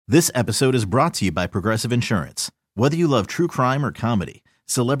This episode is brought to you by Progressive Insurance. Whether you love true crime or comedy,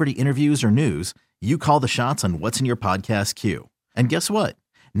 celebrity interviews or news, you call the shots on what's in your podcast queue. And guess what?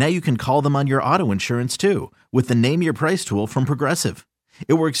 Now you can call them on your auto insurance too with the Name Your Price tool from Progressive.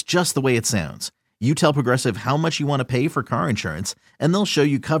 It works just the way it sounds. You tell Progressive how much you want to pay for car insurance, and they'll show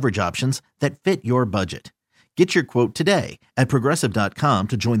you coverage options that fit your budget. Get your quote today at Progressive.com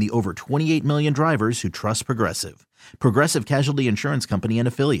to join the over 28 million drivers who trust Progressive. Progressive Casualty Insurance Company and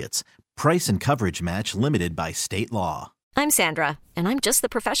Affiliates. Price and coverage match limited by state law. I'm Sandra, and I'm just the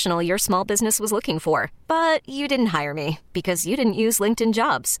professional your small business was looking for. But you didn't hire me because you didn't use LinkedIn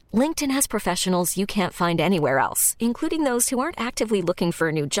Jobs. LinkedIn has professionals you can't find anywhere else, including those who aren't actively looking for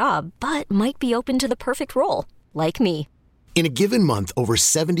a new job, but might be open to the perfect role, like me. In a given month, over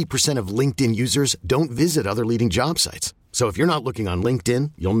 70% of LinkedIn users don't visit other leading job sites. So if you're not looking on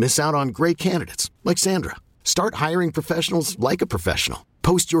LinkedIn, you'll miss out on great candidates like Sandra. Start hiring professionals like a professional.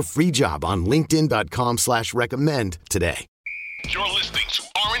 Post your free job on linkedin.com/recommend today. You're listening to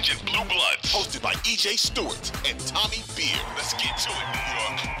Orange and Blue Bloods, hosted by EJ Stewart and Tommy Beer. Let's get to it, New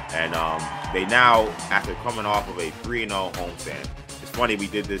York. And they now, after coming off of a 3-0 homestand, it's funny, we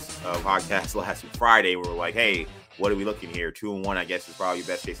did this podcast last Friday. We were like, hey, what are we looking here? 2-1, I guess, is probably your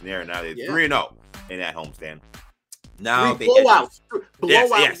best case scenario. Now they're 3-0 in that homestand. Now they blowouts.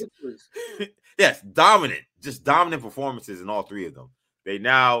 Yes, dominant. Just dominant performances in all three of them. They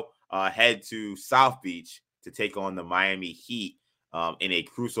now head to South Beach to take on the Miami Heat in a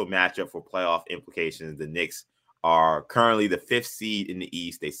crucial matchup for playoff implications. The Knicks are currently the 5th seed in the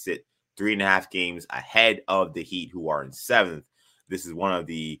East. They sit 3.5 games ahead of the Heat, who are in 7th. This is one of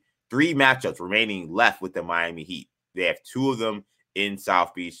the 3 matchups remaining left with the Miami Heat. They have 2 of them in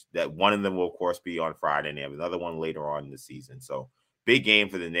South Beach. That one of them will, of course, be on Friday, and they have another one later on in the season. So big game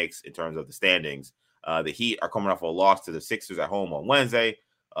for the Knicks in terms of the standings. The Heat are coming off a loss to the Sixers at home on Wednesday.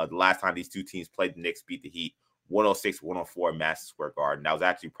 The last time these two teams played, the Knicks beat the Heat 106-104 in Madison Square Garden. That was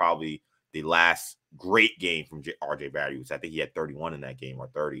actually probably the last great game from RJ Barry. I think he had 31 in that game or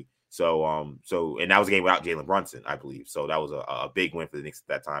 30. So and that was a game without Jalen Brunson, I believe. So that was a big win for the Knicks at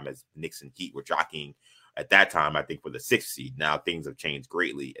that time, as Knicks and Heat were jockeying at that time, I think, for the 6th seed. Now things have changed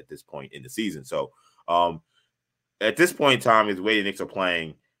greatly at this point in the season. So at this point in time, is the way the Knicks are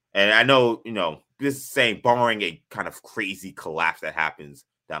playing. And I know, this is saying barring a kind of crazy collapse that happens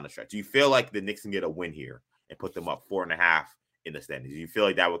down the stretch. Do you feel like the Knicks can get a win here and put them up 4.5 in the standings? Do you feel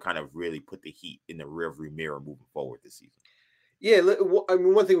like that would kind of really put the Heat in the rearview mirror moving forward this season? Yeah, I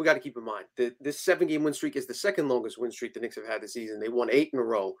mean, one thing we got to keep in mind, this 7-game win streak is the second longest win streak the Knicks have had this season. They won 8 in a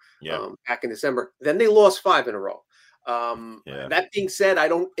row back in December. Then they lost 5 in a row. That being said, I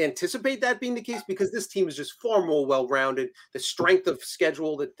don't anticipate that being the case because this team is just far more well-rounded. The strength of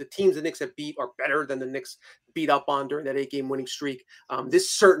schedule that the teams the Knicks have beat are better than the Knicks beat up on during that 8-game winning streak. This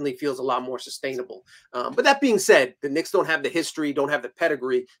certainly feels a lot more sustainable. But that being said, the Knicks don't have the history, don't have the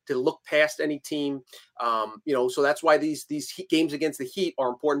pedigree to look past any team. So that's why these games against the Heat are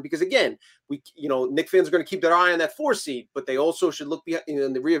important because, again, Knicks fans are going to keep their eye on that 4 seed, but they also should look behind,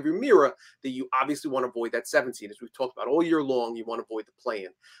 in the rearview mirror that you obviously want to avoid that 7 seed. As we've talked about all year long, you want to avoid the play-in.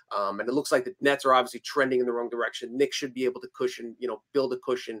 And it looks like the Nets are obviously trending in the wrong direction. Knicks should be able to build a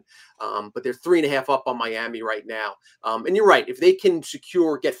cushion. But they're 3.5 up on Miami right now. And you're right. If they can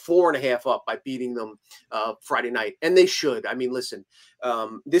get 4.5 up by beating them Friday night, and they should. I mean, listen,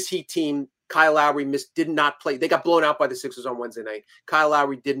 this Heat team, Kyle Lowry did not play. They got blown out by the Sixers on Wednesday night. Kyle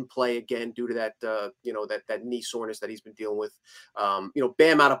Lowry didn't play again due to that, that knee soreness that he's been dealing with. Bam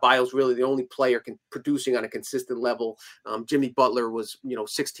Adebayo is really the only player producing on a consistent level. Jimmy Butler was,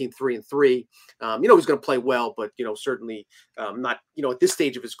 16, 3 and 3. He's going to play well, but, certainly not, at this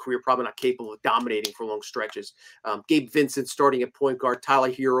stage of his career, probably not capable of dominating for long stretches. Gabe Vincent starting at point guard. Tyler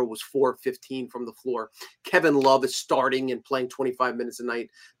Hero was 4-15 from the floor. Kevin Love is starting and playing 25 minutes a night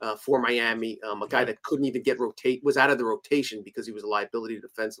for Miami. A guy that couldn't even was out of the rotation because he was a liability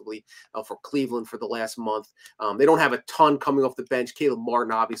defensively for Cleveland for the last month. They don't have a ton coming off the bench. Caleb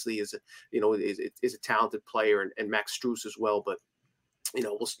Martin obviously is a talented player, and Max Strus as well, but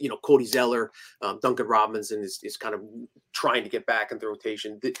Cody Zeller, Duncan Robinson is kind of trying to get back into the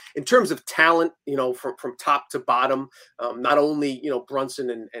rotation. In terms of talent, from top to bottom, not only, Brunson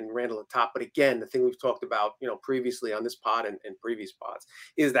and Randall at top, but again, the thing we've talked about, previously on this pod and previous pods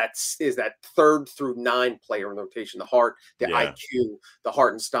is that 3rd through 9 player in the rotation, the Hart, the IQ, the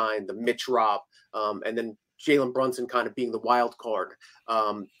Hartenstein, the Mitch Rob, and then Jalen Brunson kind of being the wild card.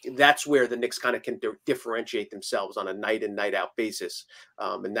 That's where the Knicks kind of can differentiate themselves on a night in, night out basis.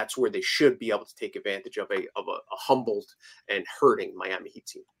 And that's where they should be able to take advantage of a humbled and hurting Miami Heat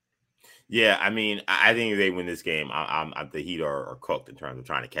team. Yeah, I mean, I think if they win this game, I'm the Heat are cooked in terms of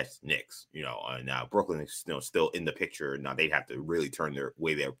trying to catch the Knicks. And now Brooklyn is still in the picture. Now they'd have to really turn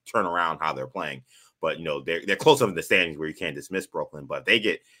around how they're playing. But they're close up in the standings where you can't dismiss Brooklyn. But if they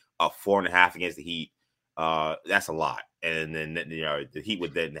get a 4.5 against the Heat, that's a lot. And then the Heat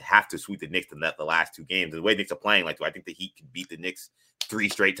would then have to sweep the Knicks in the last two games. The way Knicks are playing, do I think the Heat can beat the Knicks 3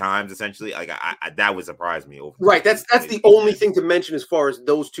 straight times, essentially? That would surprise me. Right. That's the only thing to mention as far as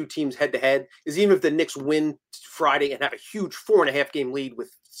those two teams head to head is even if the Knicks win Friday and have a huge 4.5 game lead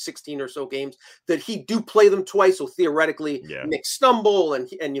with 16 or so games, that he do play them twice. So theoretically, Knicks stumble and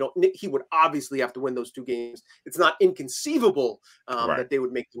he would obviously have to win those 2 games. It's not inconceivable that they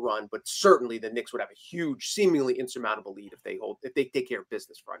would make the run, but certainly the Knicks would have a huge, seemingly insurmountable lead if they take care of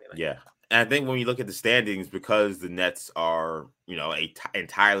business Friday night. Yeah. And I think when you look at the standings, because the Nets are, a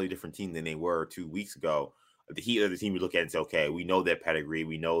entirely different team than they were 2 weeks ago, the Heat are the team you look at and say, okay, we know their pedigree.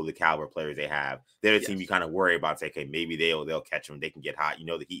 We know the caliber of players they have. They're the team you kind of worry about and say, okay, maybe they'll catch them. They can get hot.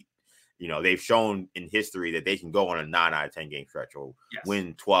 The Heat, they've shown in history that they can go on a 9 out of 10 game stretch or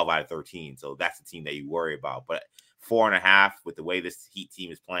win 12 out of 13. So that's the team that you worry about. But 4.5 with the way this Heat team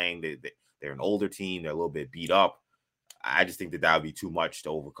is playing, they're an older team. They're a little bit beat up. I just think that would be too much to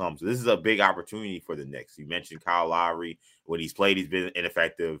overcome. So this is a big opportunity for the Knicks. You mentioned Kyle Lowry. When he's played, he's been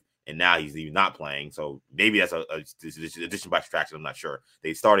ineffective. And now he's even not playing. So maybe that's a addition by subtraction. I'm not sure.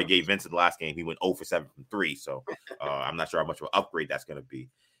 They started Gabe Vincent the last game. He went 0 for 7 from 3. So I'm not sure how much of an upgrade that's going to be.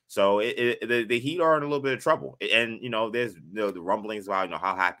 So the Heat are in a little bit of trouble. And, there's the rumblings about,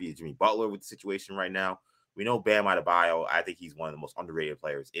 how happy is Jimmy Butler with the situation right now. We know Bam Adebayo. I think he's one of the most underrated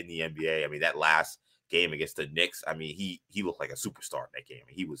players in the NBA. I mean, that last game against the Knicks, I mean, he looked like a superstar in that game.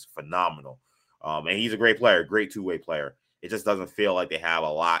 He was phenomenal. And he's a great player, great two-way player. It just doesn't feel like they have a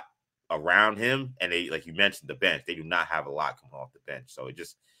lot around him, and they, like you mentioned, the bench. They do not have a lot coming off the bench, so it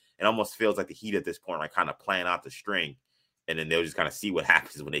almost feels like the Heat at this point are kind of playing out the string, and then they'll just kind of see what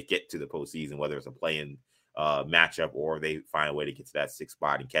happens when they get to the postseason, whether it's a play-in matchup or they find a way to get to that 6th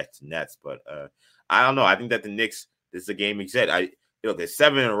spot and catch the Nets. But I don't know. I think that the Knicks, this is a game you said. There's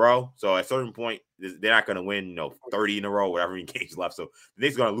 7 in a row, so at a certain point they're not going to win 30 in a row, whatever games left. So the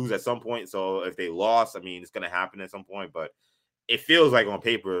Knicks are going to lose at some point. So if they lost, I mean, it's going to happen at some point, but it feels like on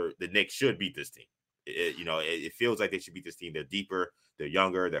paper the Knicks should beat this team. It feels like they should beat this team. They're deeper, they're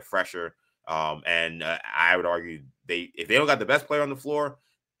younger, they're fresher. And I would argue if they don't got the best player on the floor,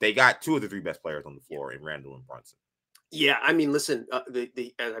 they got 2 of the 3 best players on the floor in Randle and Brunson. Yeah, I mean, listen,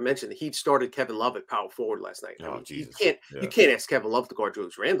 as I mentioned, the Heat started Kevin Love at power forward last night. Jesus. You can't ask Kevin Love to guard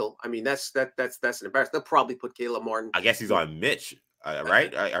Julius Randle. I mean, that's an embarrassment. They'll probably put Caleb Martin. I guess he's on Mitch,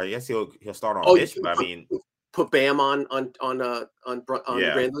 right? I guess he'll start on Mitch. But I mean, put Bam on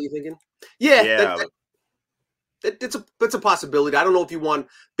Randle. You thinking? Yeah. It's a possibility. I don't know if you want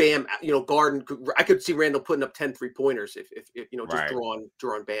Bam, guarding. I could see Randle putting up 10 3-pointers if just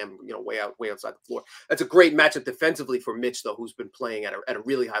drawing Bam, way outside the floor. That's a great matchup defensively for Mitch, though, who's been playing at a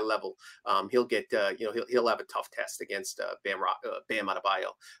really high level. He'll get, he'll have a tough test against Bam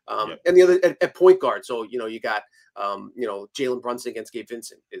Adebayo. And the other at point guard. So you got Jalen Brunson against Gabe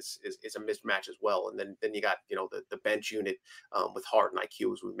Vincent is a mismatch as well. And then you got the bench unit with Hart and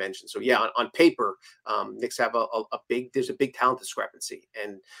IQ, as we mentioned. So yeah, on paper, Knicks have there's a big talent discrepancy,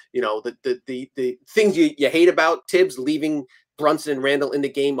 and the things you hate about Tibbs leaving Brunson and Randle in the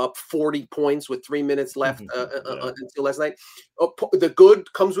game up 40 points with 3 minutes left until last night. The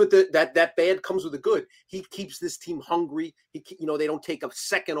good comes with that bad comes with the good. He keeps this team hungry. They don't take a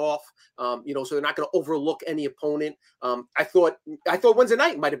second off. So they're not going to overlook any opponent. I thought Wednesday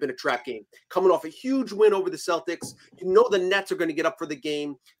night might have been a trap game, coming off a huge win over the Celtics. The Nets are going to get up for the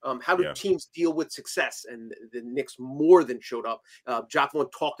game. How do teams deal with success? And the Knicks more than showed up. Jock Vaughn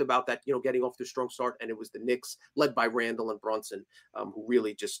talked about that, getting off to a strong start, and it was the Knicks led by Randle and Brunson who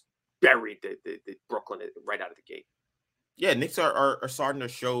really just buried the Brooklyn right out of the gate. Yeah, Knicks are starting to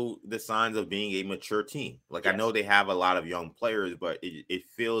show the signs of being a mature team. Like, I know they have a lot of young players, but it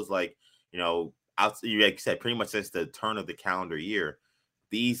feels like, like you said, pretty much since the turn of the calendar year,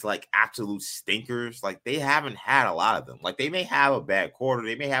 these like absolute stinkers, like they haven't had a lot of them. Like they may have a bad quarter,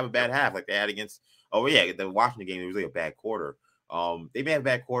 they may have a bad half, like they had against the Washington game. It was like a bad quarter. They may have a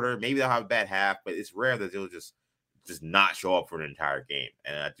bad quarter, maybe they'll have a bad half, but it's rare that they'll just not show up for an entire game.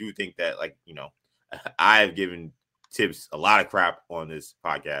 And I do think that, I've given Tibbs a lot of crap on this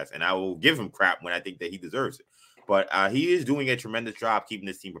podcast, and I will give him crap when I think that he deserves it. But he is doing a tremendous job keeping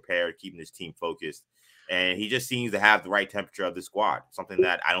this team prepared, keeping this team focused. And he just seems to have the right temperature of the squad, something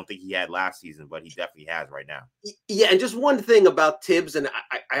that I don't think he had last season, but he definitely has right now. Yeah, and just one thing about Tibbs, and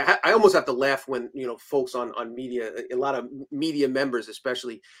I almost have to laugh when, folks on media, a lot of media members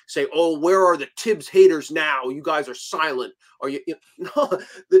especially, say, "Oh, where are the Tibbs haters now? You guys are silent." Or no,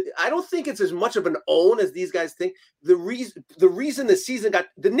 I don't think it's as much of an own as these guys think. The reason the season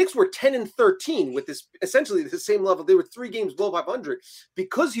the Knicks were 10-13 with this essentially the same level. They were 3 games below 500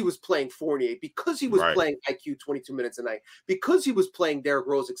 because he was playing Fournier, because he was playing IQ 22 minutes a night, because he was playing Derrick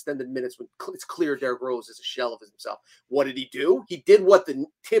Rose extended minutes when it's clear Derrick Rose is a shell of himself. What did he do? He did what the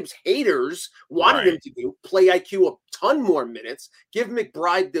Tibbs haters wanted him to do: play IQ a ton more minutes, give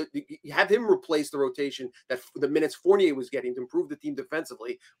McBride have him replace the rotation that the minutes Fournier was getting to improve the team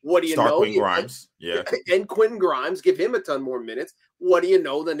defensively. What do you know? Quentin Grimes, and Quentin Grimes, give him a ton more minutes. What do you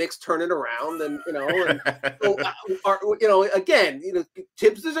know? The Knicks turn it around, and again,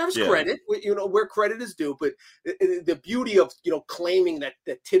 Tibbs deserves credit. Where credit is due. But the beauty of claiming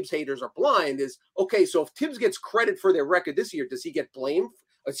that Tibbs haters are blind is, okay, so if Tibbs gets credit for their record this year, does he get blamed?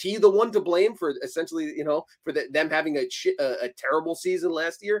 Is he the one to blame for essentially, for them having a terrible season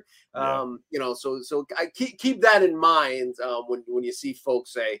last year? So I keep that in mind when you see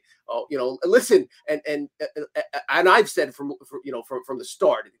folks say, "Oh, listen," and I've said from the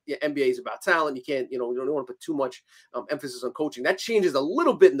start, the NBA is about talent. You can't, you don't want to put too much emphasis on coaching. That changes a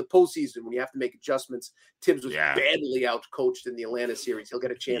little bit in the postseason when you have to make adjustments. Tibbs was badly out coached in the Atlanta series. He'll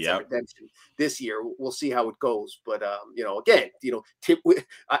get a chance at redemption this year. We'll see how it goes. But again,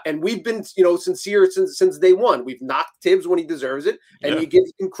 and we've been sincere since day one. We've knocked Tibbs when he deserves it, and you give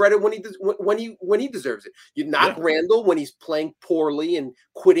him credit when he deserves it. You knock Randall when he's playing poorly and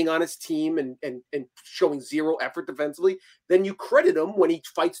quitting on his team and showing zero effort defensively. Then you credit him when he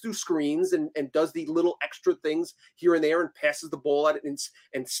fights through screens and does the little extra things here and there and passes the ball at it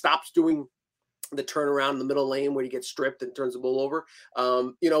and stops doing the turnaround in the middle lane where he gets stripped and turns the ball over.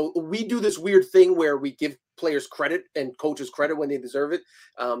 We do this weird thing where we give players credit and coaches credit when they deserve it.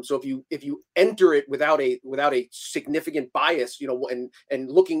 So if you enter it without a significant bias, and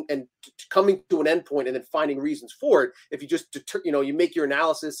looking and coming to an endpoint and then finding reasons for it, if you just you make your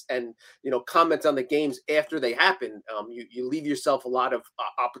analysis and comment on the games after they happen, you leave yourself a lot of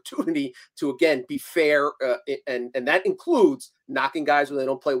opportunity to again be fair, and that includes knocking guys when they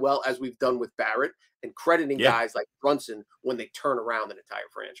don't play well, as we've done with Barrett, and crediting guys like Brunson when they turn around an entire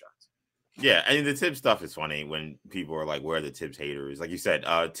franchise. Yeah, I mean, the Tibbs stuff is funny when people are like, where are the Tibbs haters? Like you said,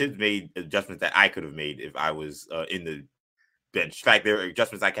 Tibbs made adjustments that I could have made if I was in the bench. In fact, there are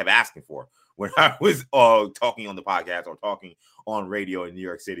adjustments I kept asking for when I was talking on the podcast or talking on radio in New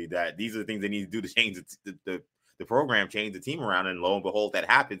York City, that these are the things they need to do to change the program, change the team around, and lo and behold, that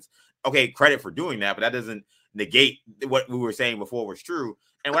happens. Okay, credit for doing that, but that doesn't negate what we were saying before was true.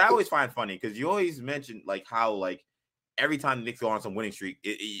 And what I always find funny, because you always mention how every time the Knicks go on some winning streak,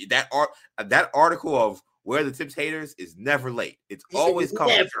 that article of where the Tibbs haters is never late. It's always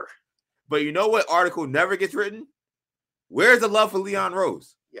coming. Never. But you know what article never gets written? Where's the love for Leon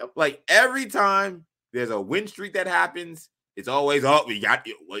Rose? Yep. Like every time there's a win streak that happens, it's always,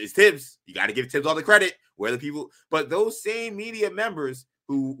 it's Tibbs. You got to give Tibbs all the credit. Where the people, but those same media members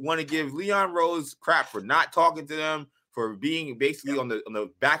who want to give Leon Rose crap for not talking to them, for being basically on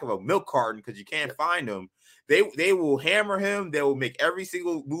the back of a milk carton because you can't find him. They will hammer him. They will make every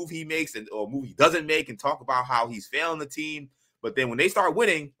single move he makes or move he doesn't make and talk about how he's failing the team. But then when they start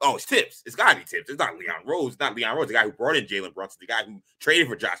winning, it's Tibbs. It's got to be Tibbs. It's not Leon Rose. It's not Leon Rose, the guy who brought in Jalen Brunson, the guy who traded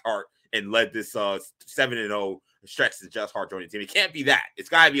for Josh Hart and led this 7-0 stretch to Josh Hart joining the team. It can't be that. It's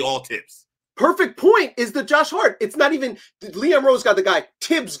got to be all Tibbs. Perfect point is the Josh Hart. It's not even Leon Rose got the guy.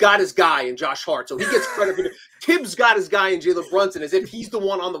 Tibbs got his guy in Josh Hart. So he gets credit for Tibbs got his guy in Jalen Brunson, as if he's the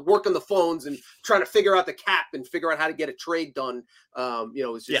one on the working the phones and trying to figure out the cap and figure out how to get a trade done.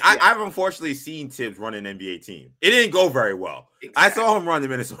 It's just, I've unfortunately seen Tibbs run an NBA team. It didn't go very well. Exactly. I saw him run the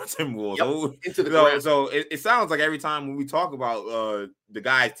Minnesota Timberwolves. Into the ground. So it sounds like every time when we talk about the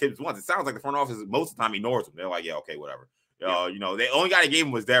guys Tibbs wants, it sounds like the front office most of the time ignores them. They're like, yeah, okay, whatever. The only guy they gave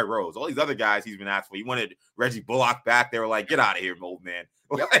him was Derrick Rose. All these other guys he's been asked for. He wanted Reggie Bullock back. They were like, get out of here, old man.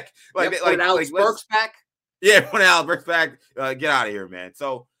 When Alex Burks back. Yeah, when Alex Burks back, get out of here, man.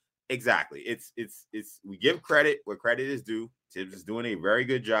 So exactly. It's we give credit where credit is due. Tibbs is doing a very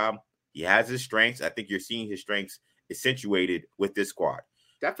good job. He has his strengths. I think you're seeing his strengths accentuated with this squad.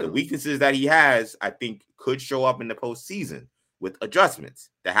 Definitely. The weaknesses that he has, I think, could show up in the postseason with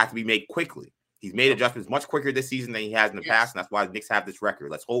adjustments that have to be made quickly. He's made adjustments much quicker this season than he has in the past, and that's why the Knicks have this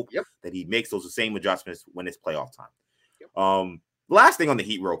record. Let's hope that he makes those same adjustments when it's playoff time. Last thing on the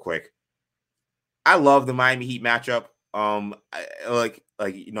Heat real quick. I love the Miami Heat matchup. For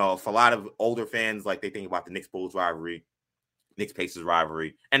a lot of older fans, like they think about the Knicks Bulls rivalry, Knicks Pacers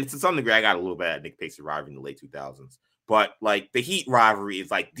rivalry, and to some degree, I got a little bit at Knicks Pacers rivalry in the late 2000s. But like the Heat rivalry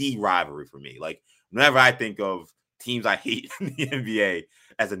is like the rivalry for me. Like whenever I think of teams I hate in the NBA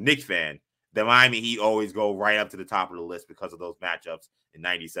as a Knicks fan, the Miami Heat always go right up to the top of the list because of those matchups in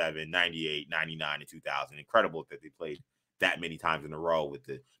 97, 98, 99, and 2000. Incredible that they played that many times in a row with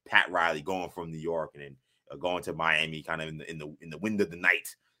the Pat Riley going from New York and then going to Miami kind of in the wind of the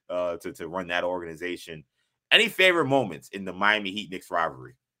night to run that organization. Any favorite moments in the Miami Heat Knicks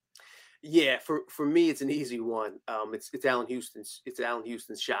rivalry? Yeah, for me, it's an easy one. It's Allen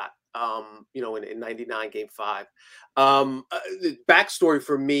Houston's shot. In '99 Game 5. The backstory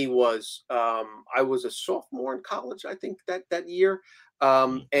for me was I was a sophomore in college, I think that year.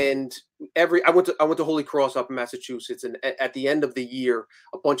 And I went to Holy Cross up in Massachusetts, and at the end of the year,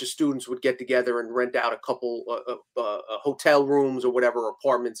 a bunch of students would get together and rent out a couple hotel rooms or whatever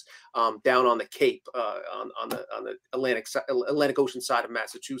apartments down on the Cape on the Atlantic Ocean side of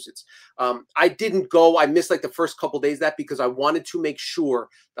Massachusetts. I didn't go. I missed like the first couple days of that because I wanted to make sure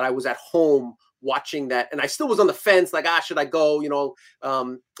that I was at home watching that, and I still was on the fence, like, should I go?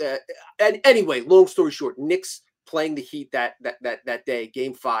 And anyway, long story short, Knicks playing the Heat that day,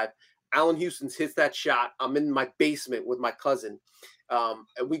 Game 5. Allen Houston hits that shot. I'm in my basement with my cousin.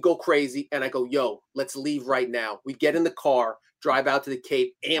 And we go crazy, and I go, yo, let's leave right now. We get in the car, drive out to the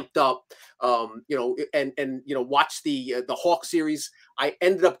Cape, amped up, watch the Hawk series. I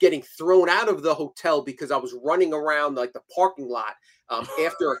ended up getting thrown out of the hotel because I was running around like the parking lot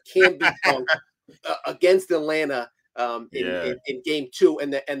after a Camby dunk against Atlanta. In Game 2,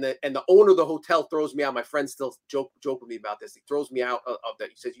 and the owner of the hotel throws me out. My friends still joke with me about this. He throws me out of that.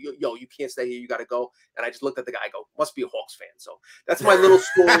 He says, "Yo, you can't stay here. You got to go." And I just looked at the guy. I go, "Must be a Hawks fan." So that's my little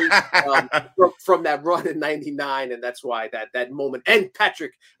story from that run in '99, and that's why that moment. And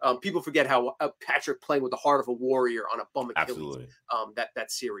Patrick, people forget how Patrick playing with the heart of a warrior on a bum Achilles. That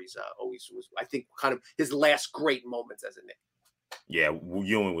series always was, I think, kind of his last great moments as a Knick. Yeah,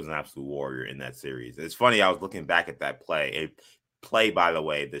 Ewing was an absolute warrior in that series. It's funny, I was looking back at that play. By the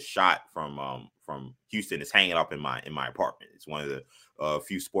way, the shot from Houston is hanging up in my apartment. It's one of the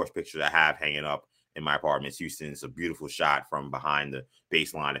few sports pictures I have hanging up in my apartment. Houston, it's a beautiful shot from behind the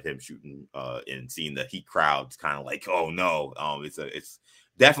baseline of him shooting and seeing the Heat crowds kind of like, oh no. It's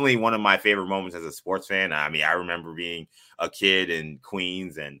definitely one of my favorite moments as a sports fan. I mean, I remember being a kid in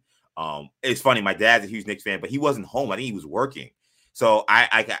Queens, and it's funny, my dad's a huge Knicks fan, but he wasn't home. I think he was working. So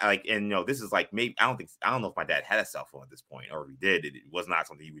this is like, maybe I don't know if my dad had a cell phone at this point, or if he did, it was not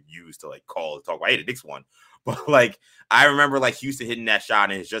something he would use to like call to talk about, hey, the Knicks won. But like, I remember like Houston hitting that shot,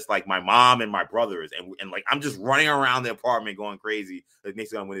 and it's just like my mom and my brothers, and like I'm just running around the apartment going crazy. The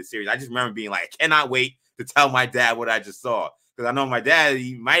Knicks are gonna win this series. I just remember being like, I cannot wait to tell my dad what I just saw, because I know my dad,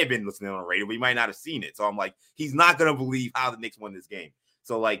 he might have been listening on the radio, but he might not have seen it. So I'm like, he's not gonna believe how the Knicks won this game.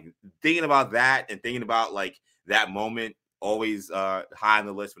 So like thinking about that and thinking about like that moment, always high on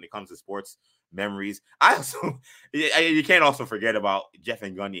the list when it comes to sports memories. I also, you can't also forget about Jeff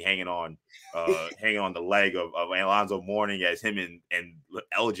Van Gundy hanging on the leg of Alonzo Mourning as him and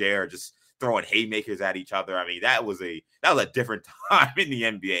LJ are just throwing haymakers at each other. I mean, that was a different time in the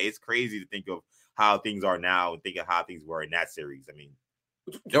NBA. It's crazy to think of how things are now and think of how things were in that series. I mean,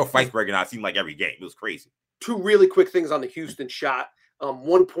 there were fights breaking out. It seemed like every game. It was crazy. Two really quick things on the Houston shot.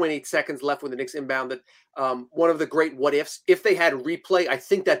 1.8 seconds left when the Knicks inbounded. One of the great what ifs. If they had a replay, I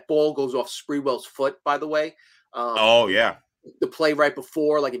think that ball goes off Sprewell's foot, by the way. The play right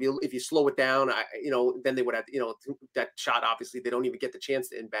before, like if you slow it down, then they would have, that shot, obviously they don't even get the chance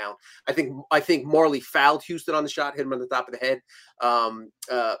to inbound. I think Marley fouled Houston on the shot, hit him on the top of the head.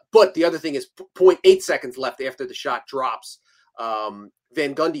 But the other thing is 0.8 seconds left after the shot drops.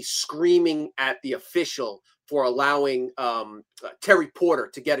 Van Gundy screaming at the official for allowing Terry Porter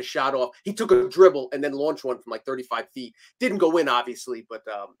to get a shot off. He took a dribble and then launched one from like 35 feet. Didn't go in, obviously, but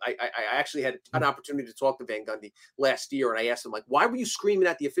I actually had an opportunity to talk to Van Gundy last year, and I asked him, like, why were you screaming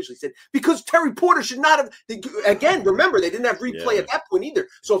at the official? He said, because Terry Porter should not have. Again, remember, they didn't have replay at that point either.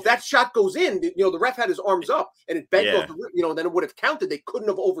 So if that shot goes in, the ref had his arms up, and it bent off, then it would have counted. They couldn't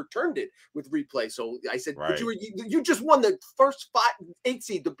have overturned it with replay. So I said, right. you just won the first 8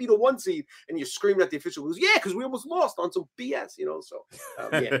 seed to beat a 1 seed, and you're screaming at the official. He goes, yeah, because we almost lost on some BS, So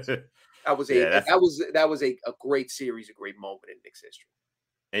that was a great series, a great moment in Knicks history.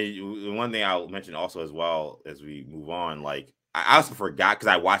 And one thing I'll mention also as well as we move on, like I also forgot, because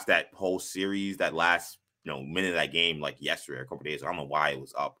I watched that whole series, that last minute of that game like yesterday or a couple of days. I don't know why it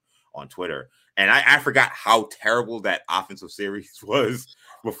was up on Twitter. And I forgot how terrible that offensive series was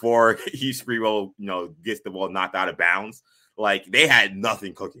before East Freewell, gets the ball knocked out of bounds. Like, they had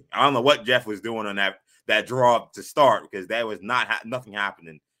nothing cooking. I don't know what Jeff was doing on that draw to start, because there was nothing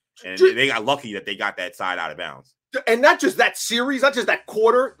happening. And they got lucky that they got that side out of bounds. And not just that series, not just that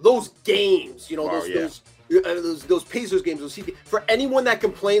quarter, those games, those Pacers games, for anyone that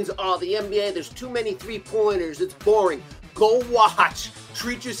complains, the NBA, there's too many 3-pointers, it's boring. Go watch.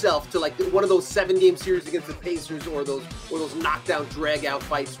 Treat yourself to like one of those 7-game series against the Pacers, or those knockdown drag out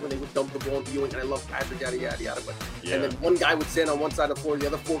fights when they would dump the ball into Ewing. And I love Patrick, yada yada yada. And then one guy would stand on one side of the floor, the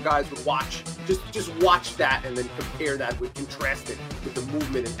other 4 guys would watch. Just watch that, and then compare that contrast it with the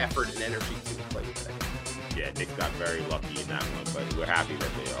movement and effort and energy to play with today. Yeah, Knicks got very lucky in that one, but we're happy that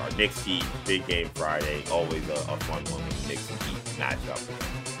they are. Knicks Heat, big game Friday, always a fun one when Knicks and Heat match up.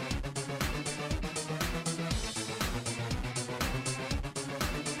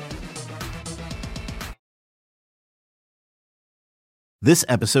 This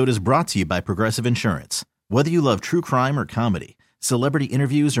episode is brought to you by Progressive Insurance. Whether you love true crime or comedy, celebrity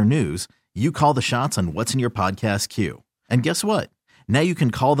interviews or news, you call the shots on what's in your podcast queue. And guess what? Now you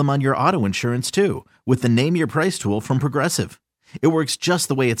can call them on your auto insurance too, with the Name Your Price tool from Progressive. It works just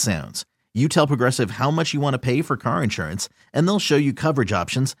the way it sounds. You tell Progressive how much you want to pay for car insurance, and they'll show you coverage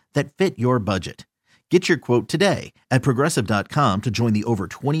options that fit your budget. Get your quote today at Progressive.com to join the over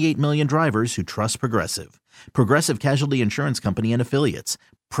 28 million drivers who trust Progressive. Progressive Casualty Insurance Company and Affiliates.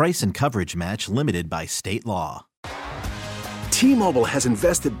 Price and coverage match limited by state law. T-Mobile has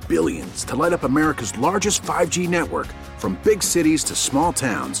invested billions to light up America's largest 5G network, from big cities to small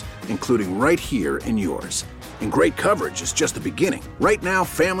towns, including right here in yours. And great coverage is just the beginning. Right now,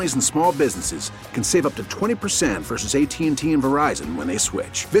 families and small businesses can save up to 20% versus AT&T and Verizon when they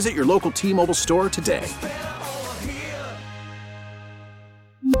switch. Visit your local T-Mobile store today.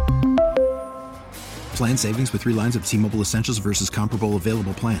 Plan savings with 3 lines of T-Mobile Essentials versus comparable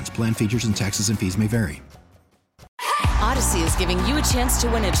available plans. Plan features and taxes and fees may vary. Odyssey is giving you a chance to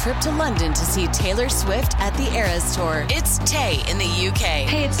win a trip to London to see Taylor Swift at the Eras Tour. It's Tay in the UK.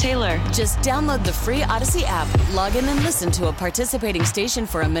 Hey, it's Taylor. Just download the free Odyssey app, log in and listen to a participating station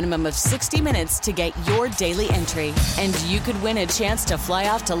for a minimum of 60 minutes to get your daily entry. And you could win a chance to fly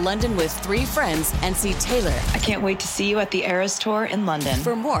off to London with 3 friends and see Taylor. I can't wait to see you at the Eras Tour in London.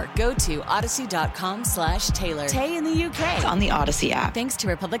 For more, go to odyssey.com/Taylor. Tay in the UK. It's on the Odyssey app. Thanks to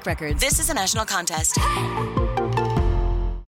Republic Records. This is a national contest.